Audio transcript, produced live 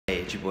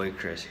it's your boy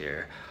Chris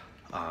here.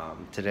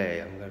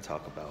 Today I'm going to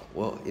talk about,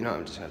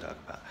 I'm just going to talk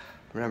about,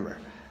 remember,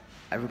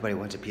 everybody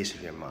wants a piece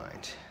of your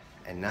mind,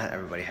 and not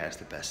everybody has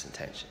the best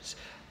intentions.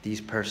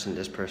 This person,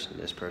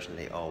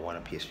 they all want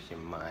a piece of your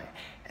mind,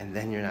 and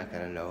then you're not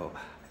going to know,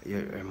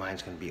 your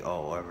mind's going to be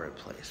all over the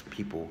place.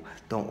 People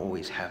don't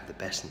always have the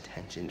best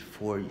intentions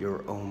for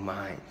your own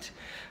mind.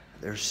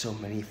 There's so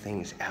many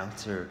things out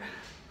there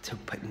to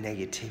put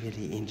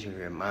negativity into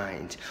your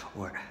mind,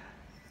 or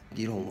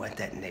you don't want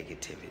that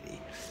negativity.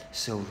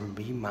 So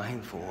be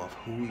mindful of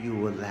who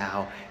you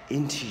allow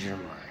into your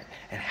mind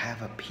and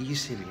have a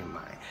piece of your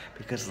mind.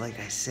 Because like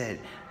I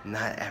said,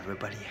 not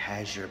everybody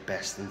has your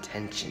best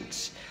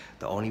intentions.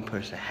 The only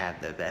person that has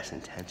the best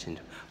intentions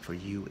for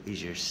you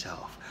is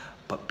yourself.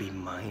 But be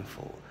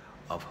mindful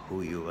of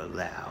who you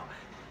allow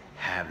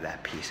have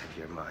that piece of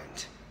your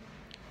mind.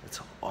 That's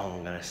all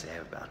I'm gonna say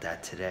about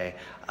that today.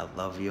 I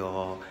love you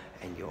all,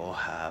 and you all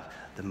have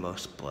the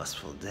most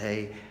blissful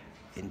day.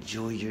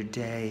 Enjoy your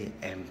day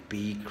and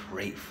be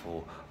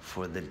grateful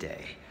for the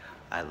day.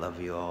 I love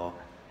you all.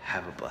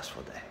 Have a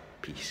blissful day.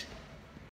 Peace.